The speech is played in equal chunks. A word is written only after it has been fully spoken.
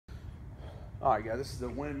All right, guys, this is the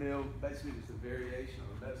windmill. Basically, just a variation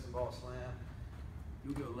of a medicine ball slam.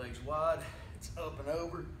 You go legs wide. It's up and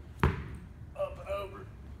over, up and over.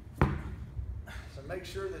 So make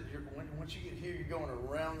sure that once you get here, you're going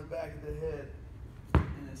around the back of the head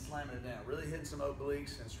and then slamming it down. Really hitting some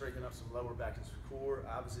obliques and straightening up some lower back and core.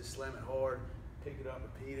 Obviously, slam it hard, pick it up,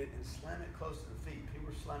 repeat it, and slam it close to the feet. People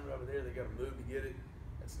are slamming it over there. They got to move to get it.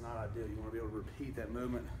 That's not ideal. You want to be able to repeat that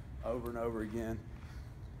movement over and over again.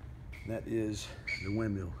 That is the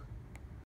windmill.